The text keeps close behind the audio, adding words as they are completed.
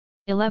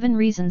11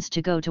 reasons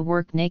to go to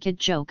work naked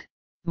joke,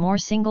 more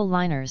single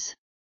liners.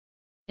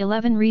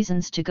 11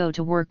 reasons to go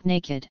to work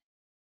naked.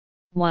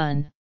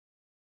 1.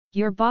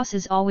 Your boss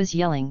is always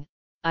yelling,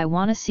 "I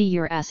wanna see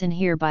your ass in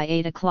here by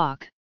 8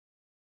 o'clock."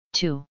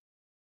 2.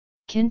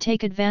 Can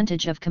take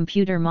advantage of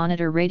computer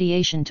monitor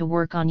radiation to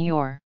work on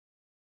your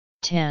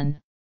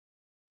 10.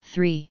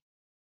 3.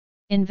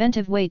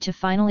 Inventive way to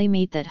finally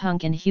meet that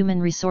hunk in human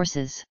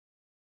resources.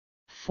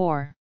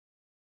 4.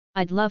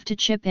 I'd love to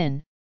chip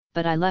in,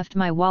 but I left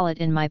my wallet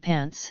in my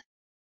pants.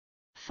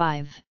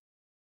 5.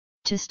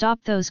 To stop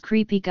those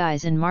creepy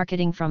guys in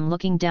marketing from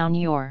looking down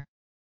your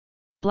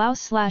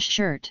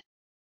blouse/shirt.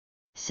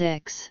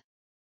 6.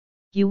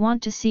 You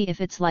want to see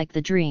if it's like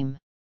the dream.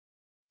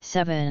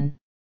 7.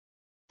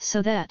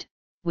 So that,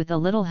 with a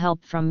little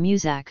help from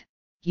Muzak,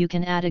 you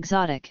can add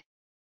exotic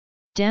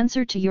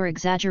dancer to your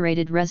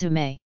exaggerated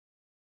resume.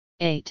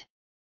 8.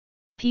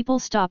 People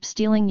stop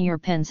stealing your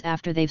pens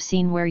after they've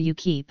seen where you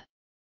keep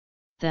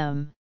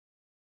them.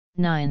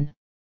 9.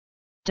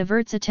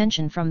 Diverts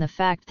attention from the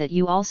fact that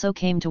you also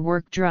came to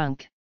work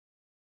drunk.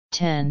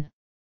 10.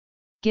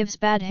 Gives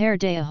bad hair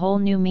day a whole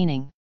new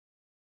meaning.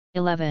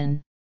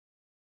 11.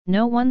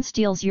 No one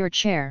steals your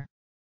chair.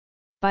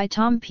 By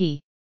Tom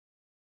P.